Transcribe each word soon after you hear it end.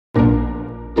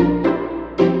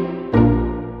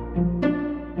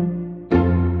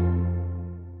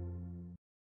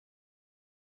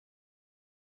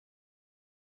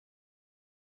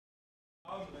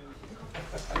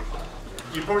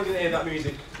probably didn't hear that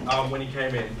music when you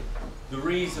came in. The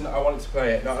reason I wanted to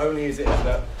play it, not only is it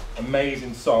an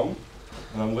amazing song,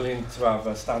 and I'm willing to have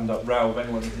a stand-up row if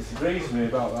anyone disagrees with me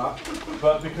about that,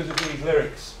 but because of these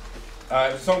lyrics.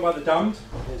 It's a song by The Damned,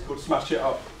 it's called Smash It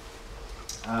Up.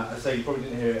 I say you probably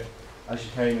didn't hear it as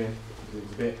you came in, because it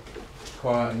was a bit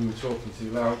quiet and you were talking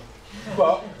too loud.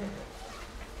 But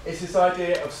it's this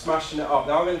idea of smashing it up.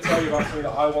 Now I'm going to tell you about something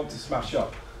that I want to smash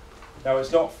up. Now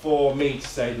it's not for me to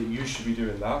say that you should be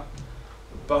doing that,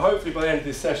 but hopefully by the end of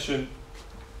this session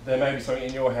there may be something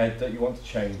in your head that you want to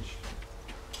change.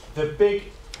 The big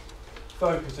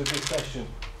focus of this session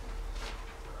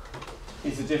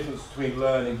is the difference between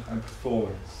learning and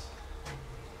performance.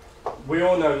 We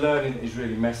all know learning is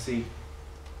really messy,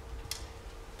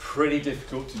 pretty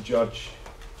difficult to judge,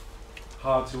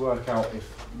 hard to work out if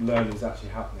learning is actually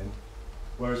happening,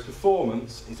 whereas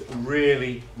performance is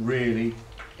really, really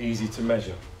easy to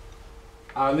measure.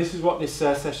 And this is what this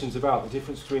session is about, the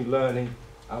difference between learning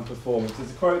and performance. There's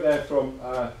a quote there from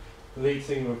the lead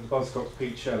singer of the Buzzcocks,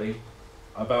 Pete Shelley,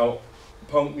 about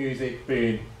punk music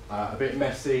being a bit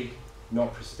messy,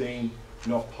 not pristine,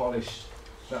 not polished.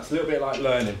 That's a little bit like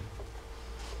learning.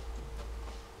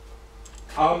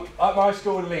 At my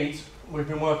school in Leeds, we've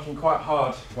been working quite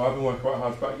hard, well I've been working quite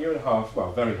hard for about a year and a half,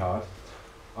 well very hard,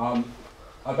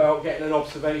 about getting an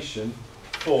observation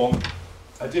form,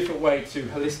 a different way to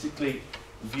holistically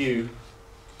view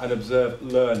and observe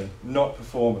learning, not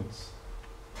performance.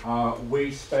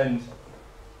 We spend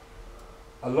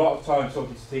a lot of time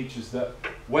talking to teachers that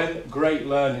when great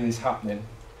learning is happening,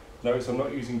 notice I'm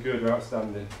not using good or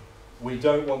outstanding, we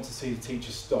don't want to see the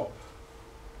teacher stop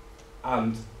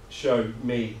and show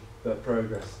me that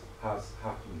progress has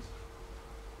happened.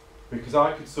 Because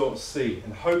I could sort of see,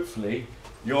 and hopefully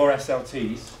your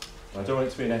SLTs, I don't want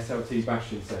it to be an SLT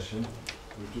bashing session,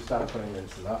 we've just had 20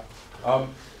 minutes of that,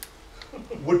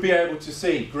 would be able to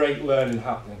see great learning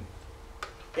happening.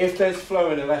 If there's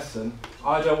flow in a lesson,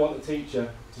 I don't want the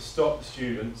teacher to stop the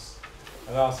students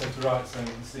and ask them to write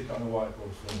something and stick it on a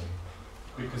whiteboard for me.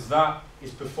 Because that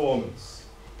is performance.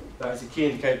 That is a key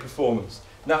indicator of performance.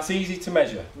 And that's easy to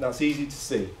measure, and that's easy to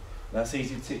see, and that's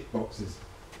easy to tick boxes.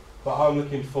 But I'm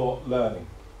looking for learning,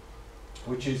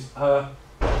 which is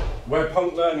where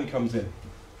punk learning comes in.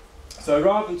 So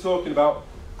rather than talking about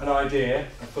an idea,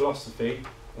 a philosophy,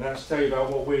 and actually tell you about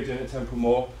what we're doing at Temple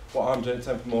Moor, what I'm doing at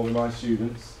Temple Moor with my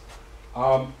students,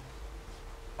 and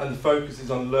the focus is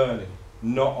on learning,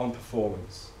 not on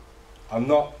performance. I'm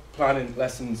not planning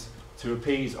lessons to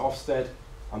appease Ofsted,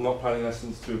 I'm not planning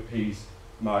lessons to appease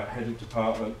my head of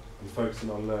department. I'm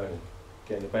focusing on learning,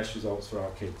 getting the best results for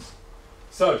our kids.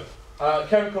 So,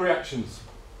 chemical reactions.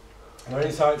 Are there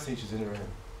any science teachers in the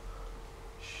room?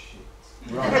 Shit.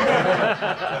 Right.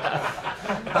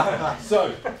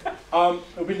 So,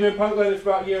 we've been doing punk learning for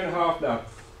about a year and a half now.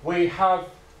 We have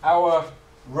our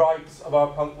rights of our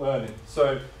punk learning.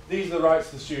 So, these are the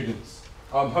rights of the students.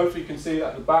 Hopefully you can see that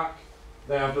at the back.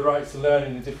 They have the rights to learn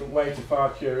in a different way, to fire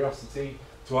curiosity,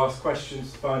 to ask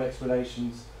questions, to find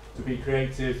explanations, to be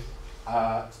creative,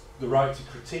 the right to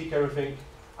critique everything,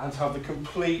 and to have the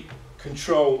complete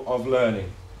control of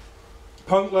learning.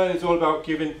 Punk learning is all about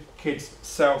giving kids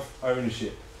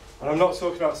self-ownership. And I'm not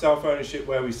talking about self-ownership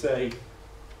where we say,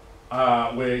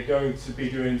 we're going to be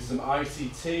doing some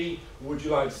ICT, would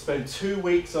you like to spend 2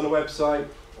 weeks on a website,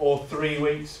 or 3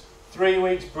 weeks? 3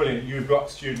 weeks, brilliant, you've got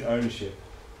student ownership.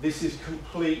 This is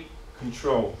complete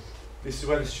control. This is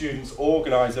where the students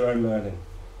organise their own learning.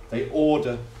 They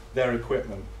order their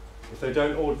equipment. If they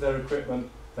don't order their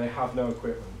equipment, they have no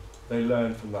equipment. They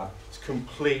learn from that. It's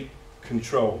complete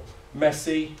control.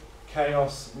 Messy,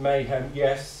 chaos, mayhem,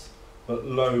 yes, but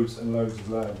loads and loads of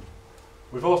learning.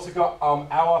 We've also got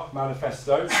our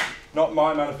manifesto, not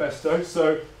my manifesto.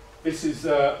 So this is,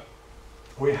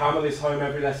 we hammer this home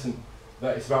every lesson,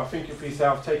 that it's about thinking for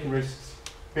yourself, taking risks,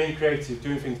 being creative,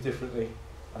 doing things differently,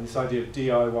 and this idea of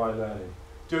DIY learning.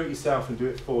 Do it yourself and do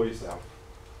it for yourself.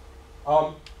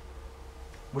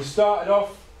 We started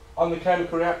off on the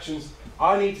chemical reactions.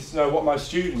 I needed to know what my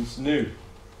students knew.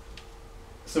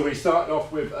 So we started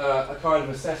off with a kind of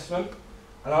assessment,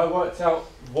 and I worked out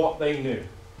what they knew,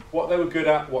 what they were good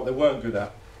at, what they weren't good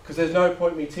at. Because there's no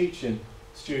point me teaching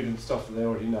students stuff that they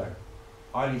already know.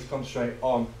 I need to concentrate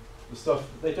on the stuff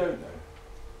that they don't know.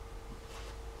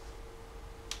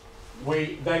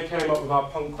 We then came up with our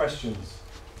punk questions.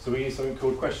 So we use something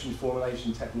called question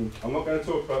formulation technique. I'm not going to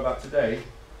talk about that today,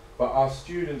 but our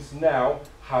students now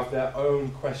have their own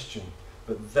question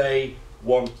that they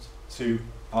want to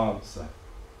answer.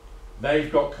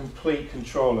 They've got complete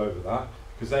control over that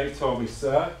because they've told me,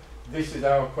 sir, this is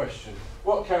our question.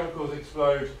 What chemicals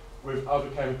explode with other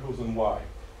chemicals and why?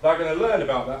 They're going to learn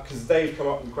about that because they've come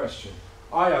up with the question.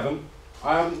 I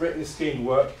haven't written the scheme of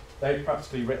work. They've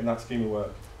practically written that scheme of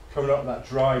work, coming up with that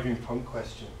driving point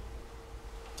question.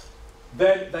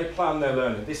 Then they plan their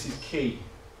learning. This is key.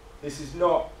 This is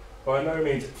not, by no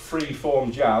means,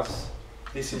 free-form jazz.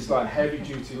 This is like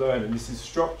heavy-duty learning. This is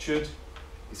structured,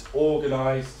 it's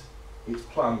organised, it's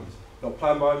planned. Not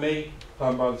planned by me,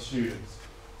 planned by the students.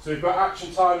 So we've got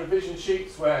action time and vision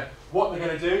sheets where what they're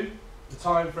going to do, the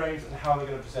time frames, and how they're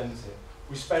going to present it.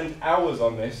 We spend hours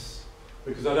on this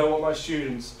because I don't want my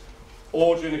students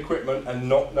ordering equipment and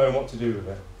not knowing what to do with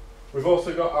it. We've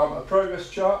also got a progress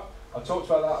chart. I talked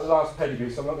about that last pedigree,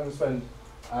 so I'm not going to spend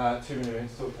too many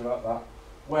minutes talking about that,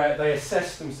 where they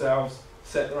assess themselves,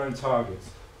 set their own targets.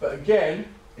 But again,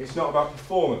 it's not about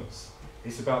performance,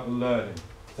 it's about the learning.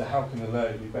 So how can the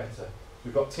learning be better?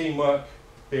 We've got teamwork,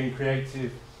 being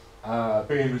creative,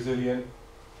 being resilient,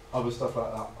 other stuff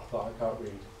like that I can't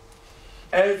read.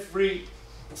 Every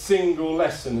single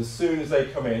lesson, as soon as they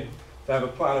come in, they have a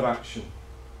plan of action.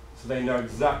 So they know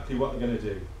exactly what they're going to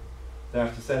do. They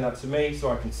have to send that to me so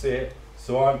I can see it,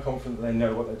 so I'm confident they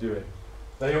know what they're doing.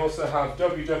 They also have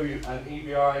WW and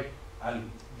EBI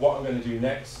and what I'm going to do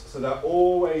next, so they're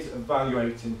always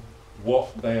evaluating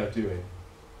what they are doing.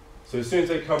 So as soon as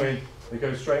they come in, they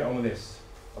go straight on with this,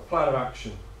 a plan of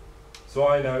action. So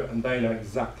I know and they know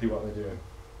exactly what they're doing.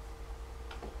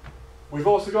 We've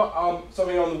also got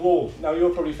something on the wall. Now you're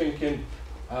probably thinking,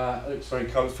 it looks very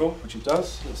colourful, which it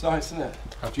does. It's nice, isn't it?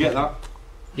 Do you get that?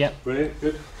 Yeah. Brilliant,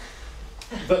 good.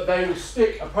 But they will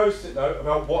stick a post-it note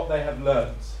about what they have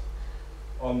learned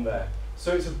on there.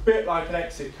 So it's a bit like an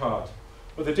exit card.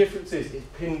 But the difference is it's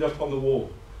pinned up on the wall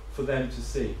for them to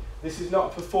see. This is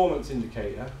not a performance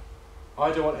indicator.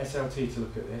 I don't want SLT to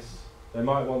look at this. They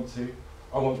might want to.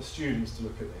 I want the students to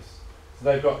look at this. So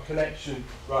they've got connection.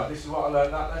 Right, this is what I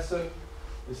learned that lesson.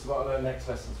 This is what I learned next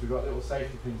lesson. So we've got little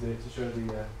safety pins here to show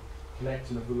the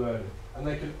connecting of the learning. And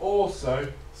they can also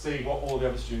see what all the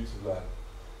other students have learned.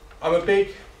 I'm a big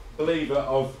believer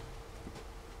of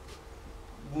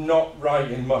not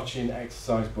writing much in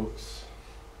exercise books.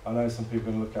 I know some people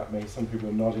are going to look at me, some people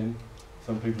are nodding,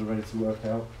 some people are ready to work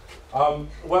out.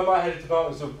 When my head of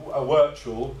department is a work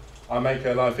tool, I make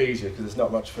her life easier because there's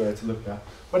not much for her to look at.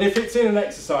 But if it's in an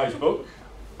exercise book,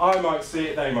 I might see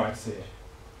it, they might see it.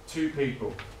 Two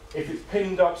people. If it's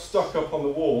pinned up, stuck up on the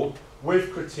wall,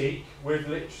 with critique, with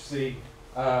literacy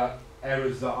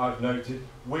errors that I've noted,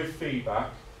 with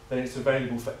feedback, then it's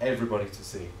available for everybody to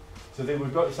see. So then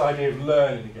we've got this idea of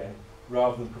learning again,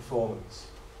 rather than performance.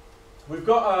 We've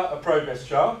got a progress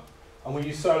chart, and we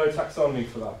use solo taxonomy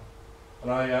for that.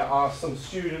 And I asked some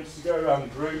students to go around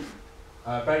the group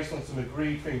based on some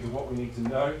agreed things of what we need to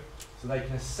know, so they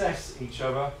can assess each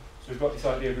other. So we've got this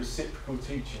idea of reciprocal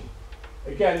teaching.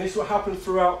 Again, this will happen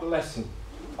throughout the lesson.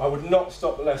 I would not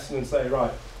stop the lesson and say,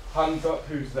 right, hands up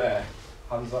who's there,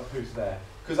 hands up who's there.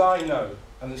 Because I know,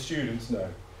 and the students know.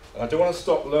 And I don't want to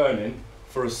stop learning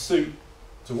for a suit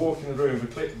to walk in the room with a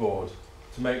clipboard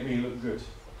to make me look good.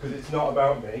 Because it's not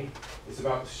about me, it's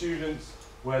about the students,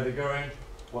 where they're going,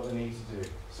 what they need to do.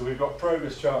 So we've got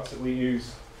progress charts that we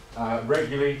use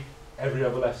regularly, every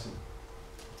other lesson.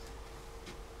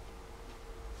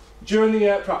 During the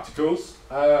practicals,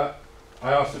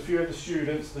 I asked a few of the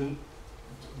students,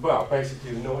 well,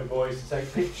 basically the naughty boys, to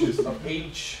take pictures of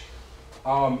each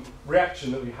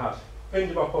reaction that we had.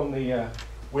 Pinned them up on the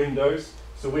windows,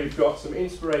 so we've got some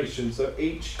inspiration, so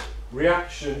each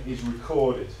reaction is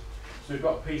recorded. So we've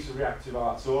got a piece of reactive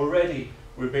art, so already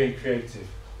we're being creative,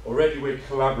 already we're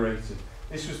collaborating.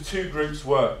 This was two groups'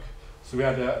 work, so we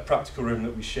had a practical room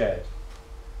that we shared.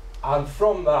 And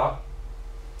from that,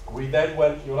 we then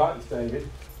went, you'll like this, David,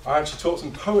 I actually taught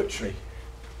some poetry,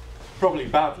 probably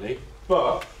badly,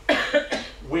 but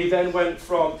we then went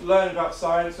from learning about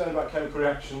science, learning about chemical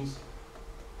reactions,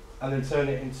 and then turn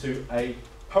it into a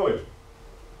poem.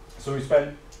 So we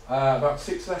spent about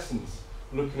 6 lessons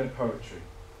looking at poetry.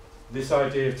 This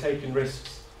idea of taking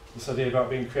risks, this idea about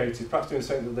being creative, perhaps doing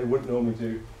something that they wouldn't normally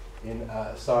do in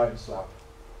a science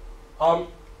lab.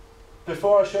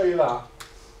 Before I show you that,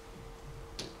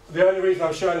 the only reason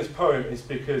I'm showing this poem is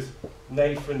because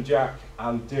Nathan, Jack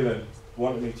and Dylan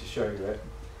wanted me to show you it.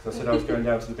 Because I said I was going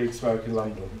down to the Big Smoke in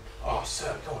London. Oh,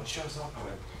 sir, go on, show us our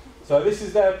poem. So this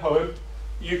is their poem.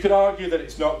 You could argue that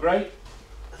it's not great.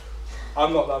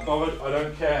 I'm not that bothered, I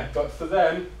don't care. But for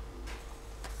them,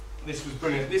 this was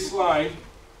brilliant. This line,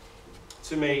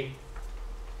 to me,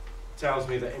 tells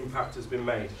me that impact has been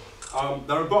made.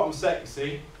 They're a bottom set, you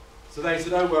see. So they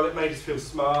said, oh, well, it made us feel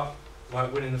smart,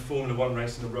 like winning the Formula 1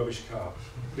 race in a rubbish car.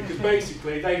 Because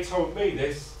basically, they told me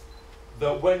this,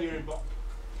 that when you're in bottom,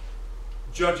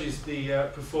 judges the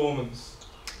performance,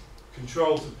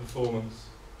 controls the performance,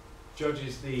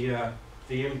 judges the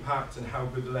impact and how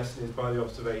good the lesson is by the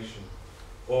observation?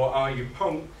 Or are you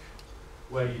punk,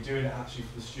 where you're doing it actually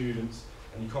for the students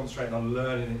and you're concentrating on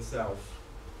learning itself,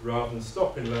 rather than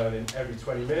stopping learning every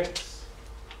 20 minutes,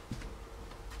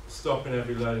 stopping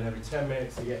learning every 10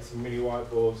 minutes, you get some mini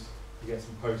whiteboards, you get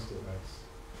some post-it notes.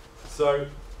 So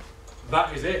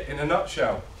that is it in a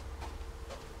nutshell.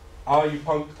 Are you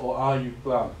punk or are you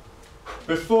glam?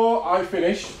 Before I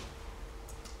finish,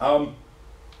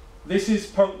 this is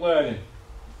punk learning.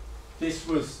 This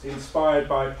was inspired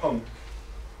by punk.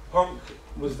 Punk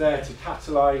was there to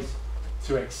catalyse,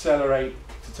 to accelerate,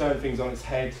 to turn things on its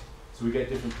head, so we get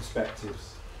different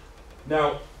perspectives.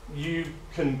 Now, you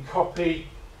can copy,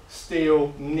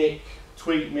 steal, nick,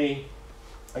 tweet me,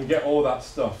 and get all that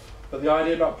stuff. But the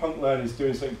idea about punk learning is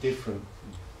doing something different.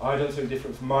 I've done something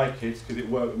different for my kids because it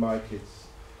worked with my kids.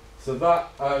 So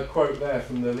that quote there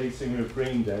from the lead singer of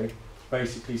Green Day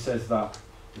basically says that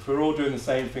if we're all doing the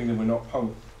same thing, then we're not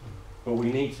punk. But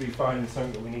we need to be finding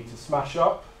something that we need to smash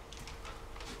up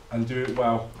and do it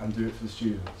well and do it for the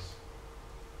students.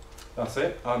 That's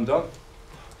it, I'm done.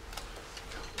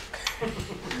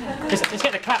 Let's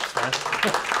get the claps first.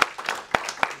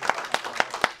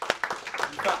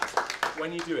 In fact,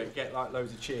 when you do it, get like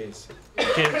loads of cheers.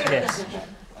 Yes.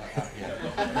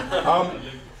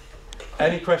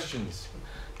 Any questions,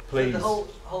 please? The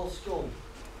whole school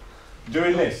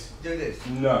Doing this? do this?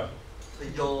 No. So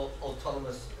you're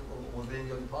autonomous within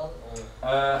your department?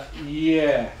 Or?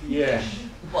 Yeah.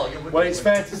 Well, it's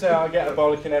fair to say I get a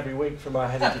bollocking every week from my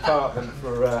head of department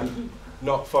for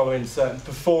not following certain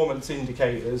performance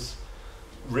indicators,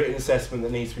 written assessment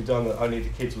that needs to be done that only the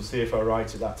kids will see if I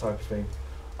write it, that type of thing.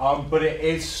 But it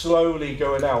is slowly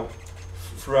going out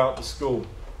throughout the school,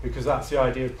 because that's the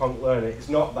idea of punk learning. It's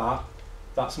not that.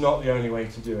 That's not the only way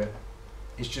to do it.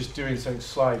 It's just doing something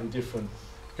slightly different.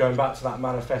 Going back to that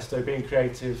manifesto, being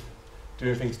creative,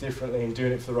 doing things differently and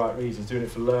doing it for the right reasons, doing it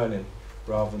for learning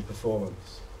rather than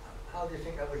performance. How do you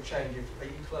think that would change? Are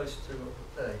you close to,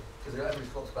 because everybody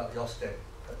talks about the Ofsted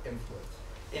influence,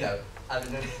 you know, and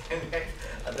then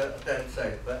I don't say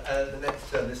it, but the next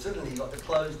term, suddenly you got the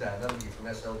close down, haven't you, from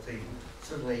SLT?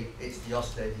 Suddenly it's the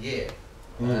Ofsted year,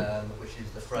 which is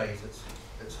the phrase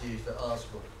that's used at our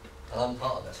school. And I'm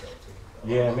part of SLT.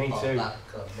 Yeah, me too. That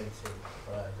kind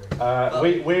of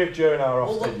meeting, we're during our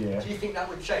Ofsted year. Do you think that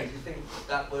would change? Do you think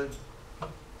that would?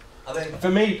 I mean, for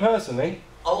me personally.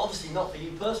 Oh, obviously not for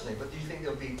you personally, but do you think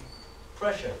there'll be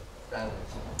pressure down it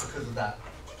because of that?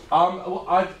 Well,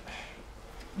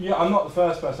 I'm not the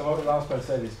first person. I'm not the last person to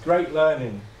say this. Great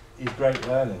learning is great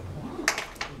learning,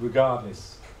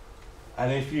 regardless.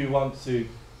 And if you want to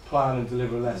plan and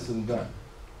deliver a lesson that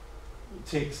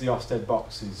ticks the Ofsted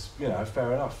boxes, you know,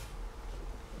 fair enough.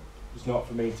 It's not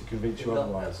for me to convince you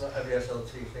otherwise. Not every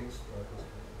SLT thinks.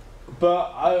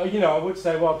 But I would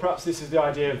say, well, perhaps this is the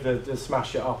idea of the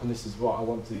smash it up, and this is what I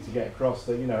wanted to get across.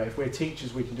 That, you know, if we're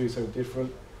teachers, we can do something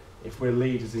different. If we're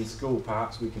leaders in school,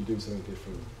 perhaps we can do something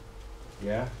different.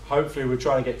 Yeah. Hopefully, we're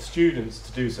trying to get students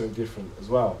to do something different as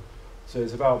well. So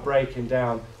it's about breaking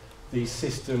down these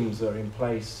systems that are in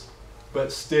place,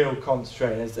 but still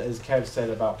concentrating, as Kev said,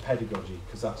 about pedagogy,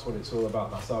 because that's what it's all about.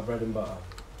 That's our bread and butter,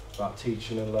 about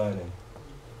teaching and learning.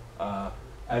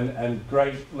 And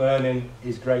great learning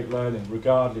is great learning,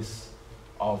 regardless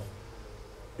of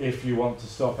if you want to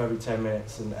stop every 10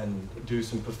 minutes and do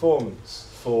some performance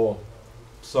for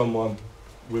someone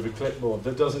with a clipboard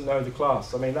that doesn't know the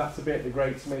class. I mean, that's the bit that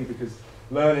grates me, because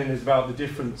learning is about the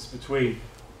difference between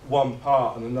one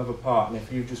part and another part, and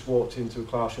if you just walked into a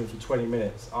classroom for 20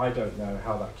 minutes, I don't know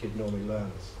how that kid normally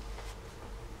learns.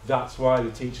 That's why the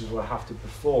teachers will have to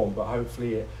perform, but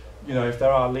hopefully, you know, if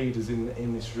there are leaders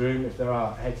in this room, if there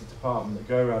are heads of department that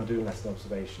go around doing lesson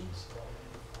observations,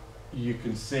 you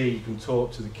can see, you can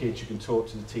talk to the kids, you can talk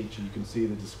to the teacher, you can see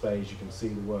the displays, you can see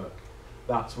the work.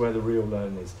 That's where the real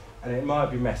learning is. And it might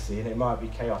be messy, and it might be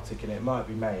chaotic, and it might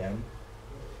be mayhem,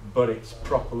 but it's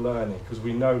proper learning, because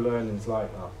we know learning is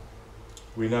like that.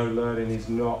 We know learning is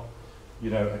not, you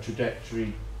know, a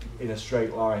trajectory in a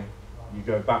straight line. You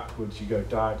go backwards, you go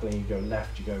diagonally, you go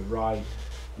left, you go right,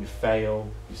 you fail,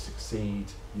 you succeed,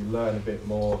 you learn a bit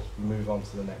more, you move on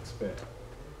to the next bit.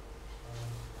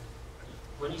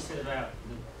 When you said about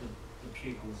the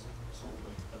pupils sort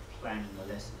of planning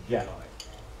the lesson, if yeah. you like,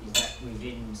 is that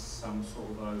within some sort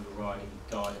of overriding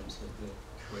guidance of the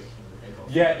curriculum that they've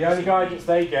got? Yeah, the only guidance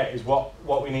they get is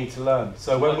what we need to learn.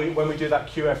 So when we do that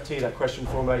QFT, that question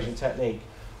formulation technique,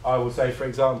 I will say, for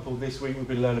example, this week we've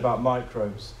been learning about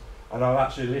microbes. and I'll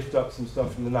actually lift up some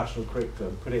stuff from the national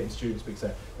curriculum, put it in student speak,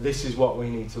 say, this is what we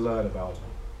need to learn about.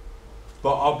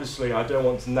 But obviously I don't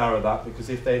want to narrow that, because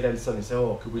if they then suddenly say,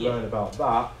 oh, could we learn about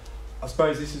that? I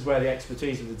suppose this is where the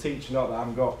expertise of the teacher, not that I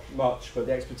haven't got much, but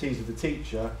the expertise of the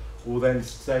teacher will then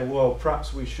say, well,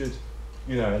 perhaps we should,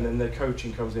 you know, and then the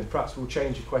coaching comes in, perhaps we'll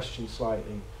change the question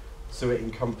slightly so it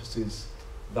encompasses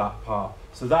that part.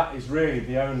 So that is really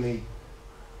the only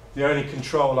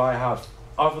control I have.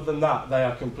 Other than that, they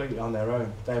are completely on their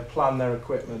own. They plan their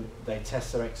equipment, they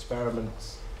test their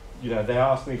experiments, you know, they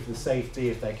ask me for the safety,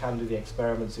 if they can do the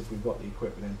experiments, if we've got the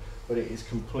equipment in, but it is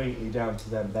completely down to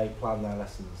them. They plan their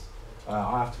lessons.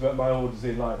 I have to put my orders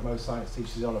in, like most science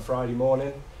teachers, on a Friday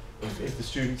morning. If the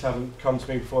students haven't come to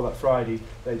me before that Friday,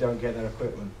 they don't get their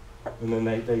equipment. And then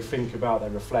they think about, they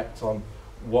reflect on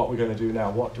what we're going to do now,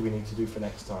 what do we need to do for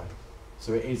next time.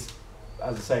 So it is,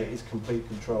 as I say, it is complete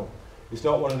control. It's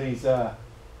not one of these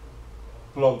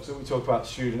blogs that we talk about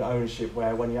student ownership,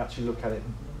 where when you actually look at it,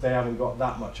 they haven't got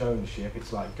that much ownership.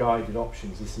 It's like guided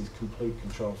options. This is complete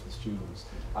control for the students.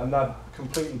 And they're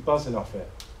completely buzzing off it.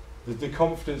 The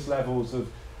confidence levels of,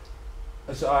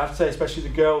 so I have to say, especially the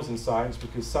girls in science,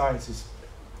 because science is,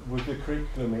 with the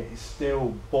curriculum, it is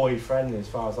still boy friendly as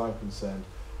far as I'm concerned.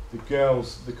 The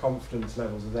girls, the confidence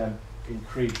levels of them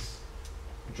increase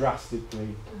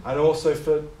drastically. And also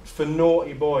for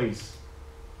naughty boys,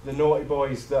 the naughty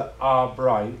boys that are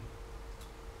bright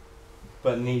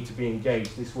but need to be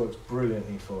engaged, this works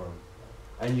brilliantly for them.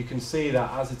 And you can see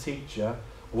that as a teacher.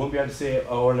 I won't be able to see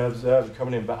it or an observer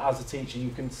coming in, but as a teacher you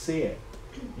can see it.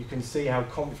 You can see how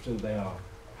confident they are,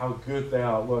 how good they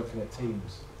are working at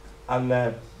teams, and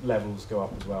their levels go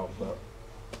up as well. But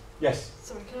yes?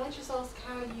 Sorry, can I just ask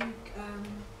how you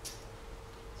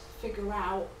figure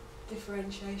out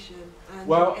differentiation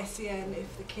and SEN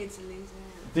if the kids are losing?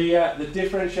 The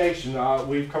differentiation,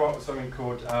 we've come up with something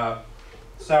called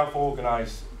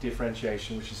self-organised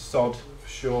differentiation, which is SOD for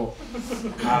short.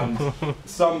 And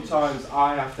sometimes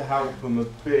I have to help them a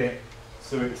bit,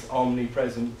 so it's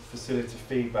omnipresent facilitative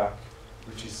feedback,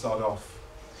 which is SOD off.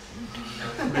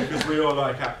 Because we all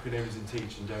like acronyms in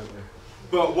teaching, don't we?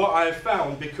 But what I have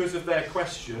found, because of their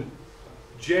question,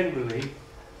 generally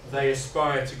they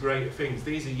aspire to greater things.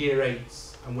 These are year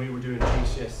 8s, and we were doing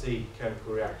GCSE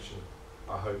chemical reaction.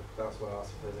 I hope that's why I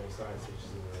asked if there's any science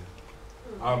teachers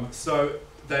in the room. So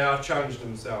they are challenging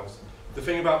themselves. The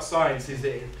thing about science is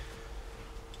that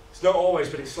it's not always,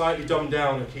 but it's slightly dumbed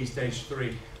down at Key Stage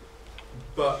 3.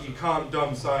 But you can't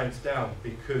dumb science down,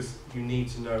 because you need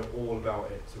to know all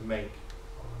about it to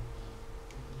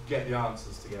get the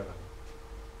answers together.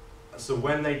 So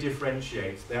when they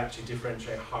differentiate, they actually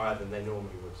differentiate higher than they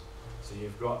normally would. So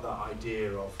you've got that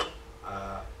idea of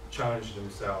challenging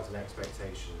themselves and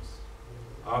expectations.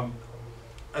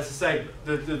 As I say,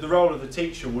 the role of the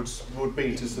teacher would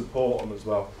be to support them as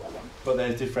well, but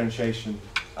there's differentiation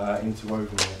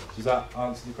interwoven in it. Does that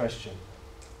answer the question?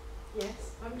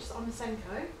 Yes, I'm a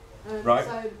Senko, right.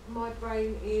 So my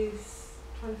brain is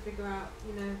trying to figure out,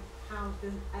 how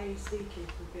the ASD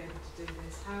kids would be able to do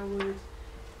this. How would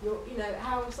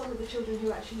how some of the children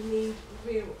who actually need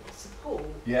real support,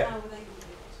 how are they going to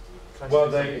be able to do this? Well,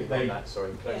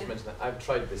 can I just mention that? I've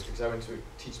tried this because I went to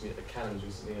teach me at the Cannons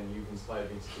recently, and you've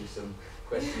inspired me to do some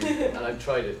questions. And I've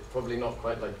tried it, probably not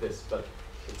quite like this, but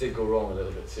it did go wrong a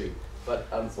little bit too. But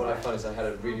what I found is I had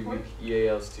a really weak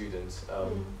EAL student,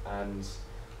 and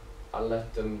I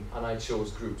let them, and I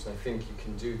chose groups, and I think you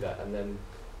can do that. And then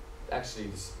actually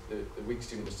the weak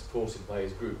student was supported by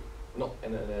his group, not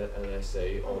in an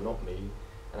essay or not me,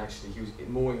 and actually he was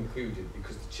more included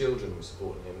because the children were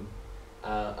supporting him.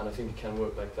 And I think it can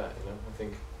work like that, I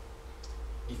think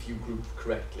if you group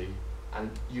correctly and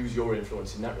use your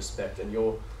influence in that respect and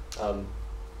your, sort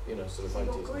of so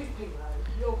ideas. you're grouping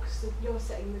though, you're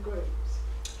setting the groups.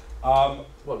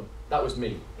 Well, that was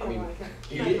me. I mean, I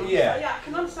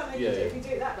can understand how you do it if you do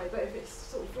it that way, but if it's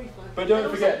sort of free flow. But don't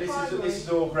forget, this is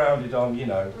all grounded on,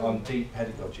 on deep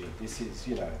pedagogy. This is,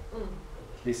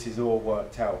 this is all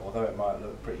worked out, although it might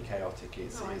look pretty chaotic,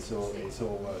 it's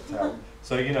all worked out.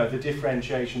 So, the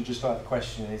differentiation, just like the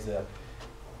question, is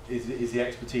the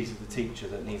expertise of the teacher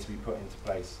that needs to be put into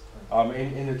place.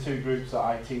 In the 2 groups that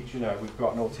I teach, we've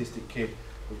got an autistic kid,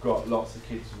 we've got lots of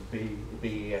kids with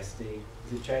BESD.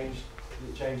 Has it changed? Did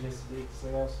it change yesterday to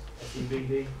something else?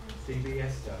 SEBD?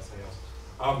 CBS? Did I say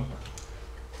else?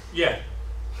 Yeah.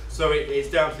 So it's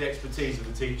down to the expertise of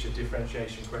the teacher,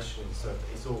 differentiation, questioning, so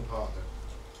it's all part of it.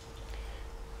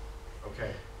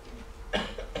 Okay.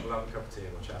 We'll have a cup of tea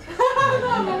and we'll chat.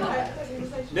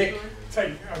 Nick?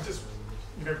 Tait, just,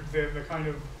 the kind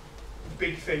of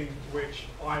big thing which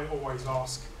I always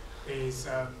ask is,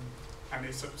 and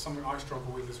it's something I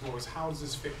struggle with as well, is how does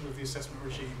this fit with the assessment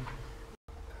regime,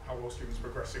 how well students are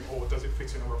progressing, or does it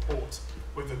fit in a report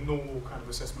with the normal kind of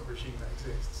assessment regime that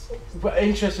exists? But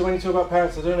interesting, when you talk about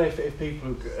parents, I don't know if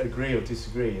people agree or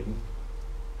disagree. And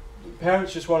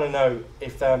parents just want to know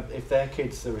if their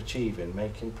kids are achieving,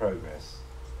 making progress,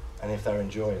 and if they're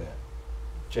enjoying it,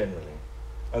 generally.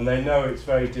 And they know it's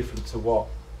very different to what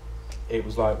it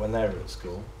was like when they were at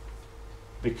school,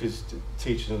 because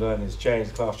teaching and learning has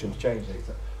changed, classrooms changed,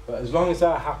 etc. But as long as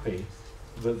they're happy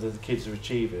that the kids are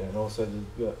achieving, and also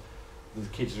the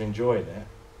kids are enjoying it,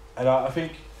 and I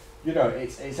think, you know,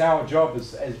 it's our job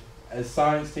as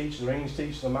science teachers or English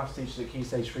teachers or maths teachers at Key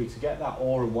Stage 3 to get that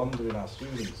awe and wonder in our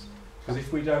students. Because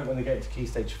if we don't, when they get to Key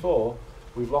Stage 4,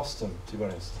 we've lost them, to be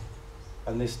honest.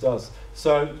 And this does.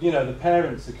 So, you know, the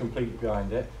parents are completely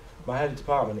behind it. My head of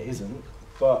department isn't,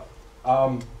 but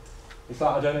it's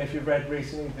like, I don't know if you've read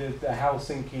recently the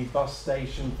Helsinki bus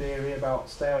station theory about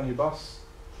stay on your bus.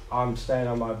 I'm staying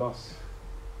on my bus.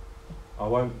 I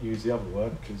won't use the other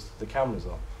word because the camera's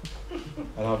on.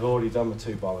 And I've already done my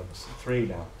 2 bollocks, 3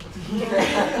 now.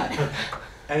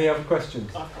 Any other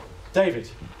questions? David?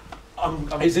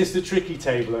 Is this the tricky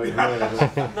table over here?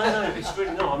 No, it's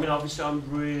really not. I mean, obviously, I'm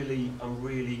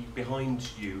really behind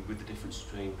you with the difference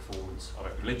between performance.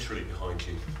 I'm literally behind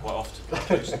you quite often,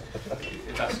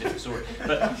 if that's a different story.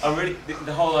 But I'm really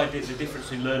the whole idea, the difference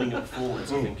between learning and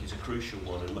performance, I think, is a crucial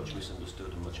one and much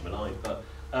misunderstood and much maligned. But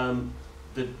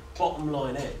the bottom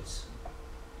line is,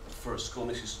 for a school,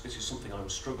 and this is something I'm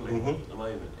struggling with at the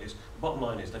moment. Is the bottom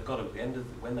line is they've got to, at the end of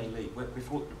when they leave,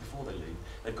 before they leave,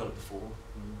 they've got to perform.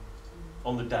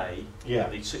 On the day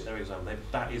they sit their exam,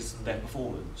 that is their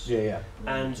performance.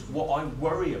 And what I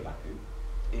worry about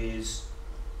is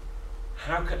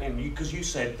how can, because you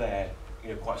said there, you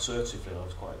know, quite assertively, and I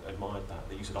was quite admired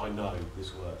that you said, I know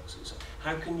this works. It's,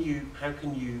 how can you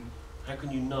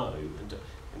know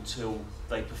until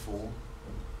they perform?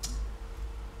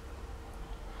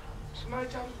 Can I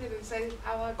jump in and say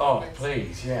how I've done this?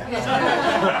 Please, yeah.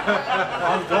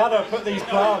 I'm glad I put these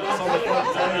plants on the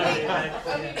front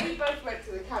table. I mean, we both went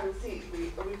to the academy teach,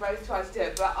 and we both tried to do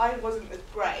it, but I wasn't as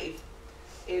brave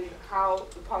in how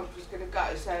the punch was going to go.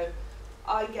 So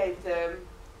I gave them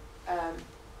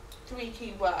 3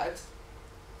 key words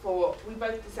for, we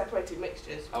both did separated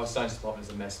mixtures. Our science department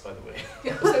is a mess, by the way.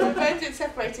 So we both did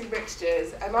separated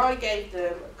mixtures, and I gave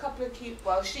them a couple of key,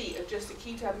 well, a sheet of just the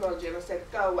key terminology, and I said,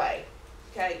 go away.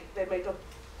 Okay, they made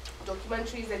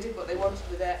documentaries, they did what they wanted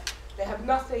with it. They have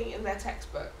nothing in their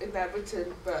textbook, in their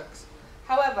written books.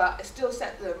 However, I still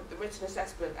set them the written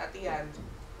assessment at the end.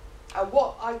 And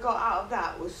what I got out of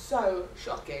that was so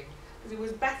shocking, because it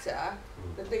was better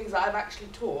than things that I've actually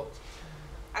taught.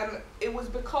 And it was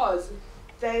because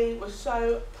they were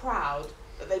so proud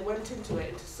that they went into it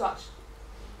into such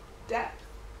depth.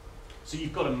 So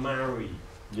you've got to marry.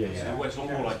 Yeah. So it's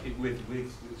more like with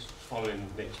following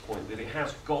Nick's point, that it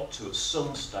has got to at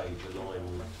some stage align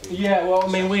with. Yeah, well,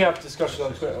 I mean, we have discussion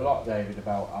on Twitter a lot, David,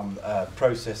 about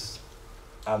process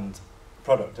and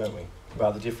product, don't we?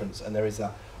 About the difference, and there is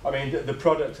that. I mean, the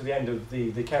product at the end of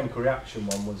the chemical reaction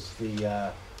one was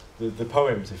the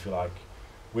poems, if you like,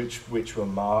 which were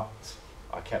marked.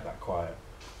 I kept that quiet,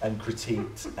 and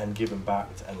critiqued, and given back,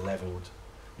 and levelled.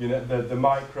 You know, the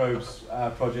microbes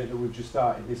project that we've just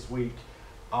started this week.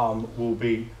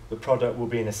 The product will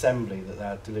be an assembly that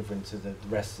they're delivering to the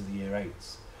rest of the year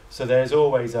 8s. So there's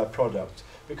always a product,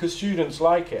 because students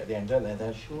like it at the end, don't they?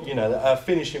 They're, you know, a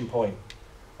finishing point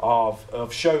of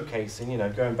showcasing, you know,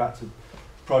 going back to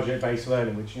project-based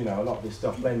learning, which, you know, a lot of this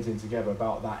stuff blends in together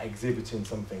about that exhibiting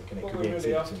something, and it could be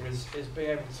exhibiting. What we're really after is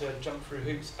being able to jump through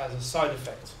hoops as a side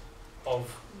effect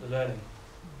of the learning.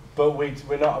 But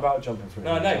we're not about jumping through.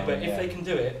 No, I know, but if they can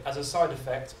do it as a side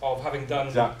effect of having gone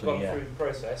through the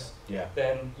process, then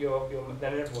then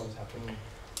everyone's happy.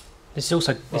 This is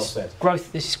also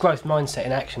growth. This is growth mindset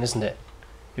in action, isn't it?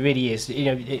 It really is.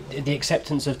 You know, the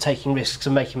acceptance of taking risks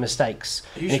and making mistakes.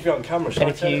 You should be on camera. And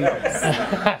if you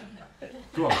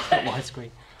go on,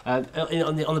 widescreen. On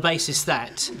the basis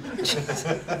that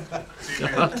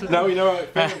no, you know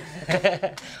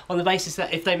on the basis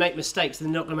that if they make mistakes, they're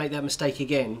not going to make that mistake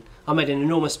again. I made an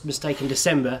enormous mistake in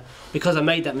December. Because I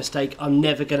made that mistake, I'm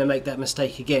never going to make that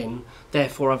mistake again.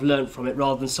 Therefore, I've learned from it,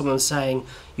 rather than someone saying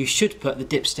you should put the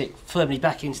dipstick firmly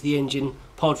back into the engine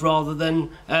pod rather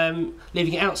than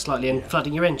leaving it out slightly and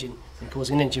flooding your engine and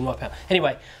causing an engine wipeout.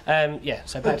 Anyway,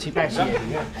 so back to you.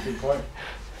 Yeah, good point.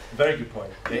 Very good point.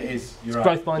 It is. You're right.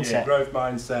 Growth mindset. Yeah, growth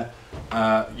mindset.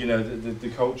 You know, the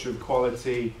culture of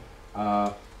quality.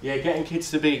 Getting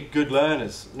kids to be good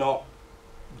learners, not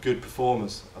good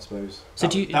performers, I suppose. So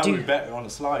that would be better on a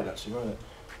slide, actually, wouldn't it?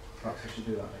 Perhaps I should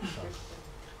do that next time.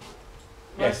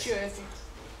 Yes.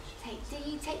 Tait, do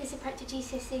you take this approach to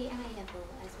GCSE and A-level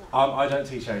as well? I don't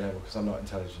teach A-level because I'm not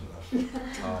intelligent enough.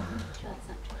 That's not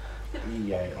true.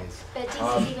 Yeah, it is. But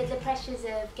GCSE with the pressures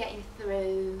of getting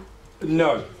through...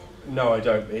 No, I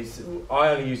don't. I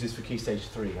only use this for Key Stage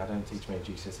 3. I don't teach many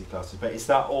GCSE classes. But it's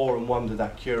that awe and wonder,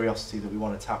 that curiosity that we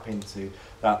want to tap into,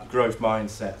 that growth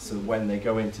mindset. So when they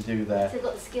go in to do their... So they've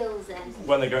got the skills then.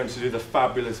 When they go in to do the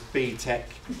fabulous BTEC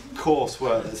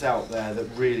coursework that's out there that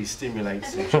really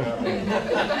stimulates them, you know what I mean?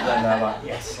 Then they're like,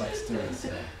 yes, let's do it. So.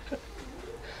 Do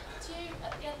you,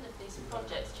 at the end of these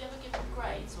projects, do you ever give them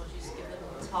grades or do you just give them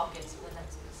targets for the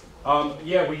next piece?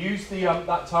 Yeah, we use the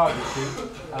that target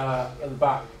sheet at the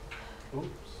back. Oops.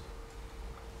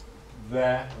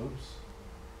 There. Oops.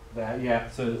 There. Yeah.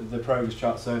 So the progress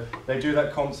chart. So they do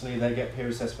that constantly. They get peer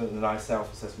assessment and I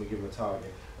self-assessment. We give them a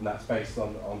target, and that's based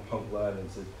on punk learning,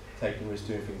 so taking risks,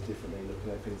 doing things differently,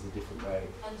 looking at things a different way.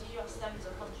 And do you ask them to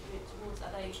contribute towards? Are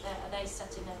they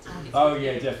setting their targets? Oh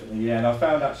yeah, definitely. Yeah, and I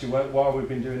found actually while we've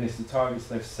been doing this, the targets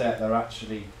they've set, they're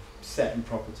actually setting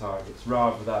proper targets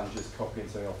rather than just copying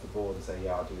something off the board and say,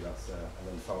 yeah, I'll do that, sir, and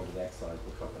then folding the exercise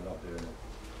book up and not doing it.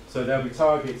 So there'll be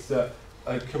targets that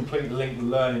are completely linked with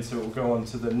learning, so it will go on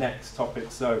to the next topic.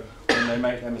 So when they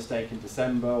make their mistake in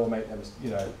December or make them,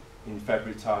 in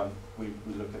February time, we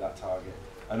look at that target.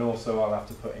 And also I'll have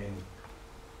to put in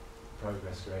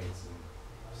progress grades and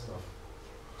stuff.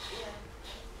 Yeah,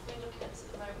 we're looking at this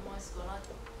at the moment in my school, and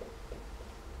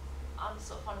I'm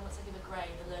sort of finding once I give a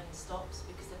grade, the learning stops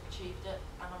because they've achieved it,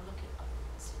 and I'm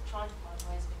trying to find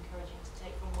ways of encouraging to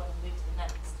take from one and move to the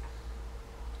next.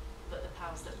 But the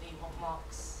powers that be want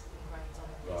marks and grades on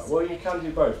it. Right. Well, you can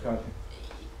do both, can't you?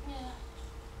 Yeah.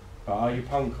 But are you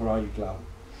punk or are you glam?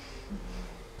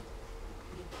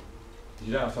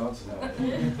 You don't have to answer now.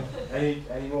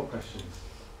 Any more questions?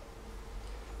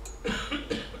 Is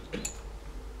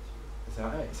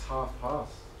that it? It's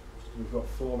past. We've got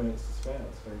 4 minutes to spare.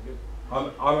 That's very good.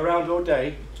 I'm around all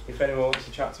day if anyone wants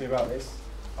to chat to me about this.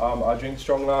 I drink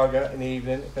strong lager in the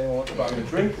evening if anyone wants to buy me a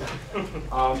drink.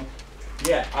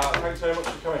 Thanks very much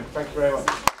for coming. Thank you very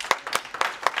much.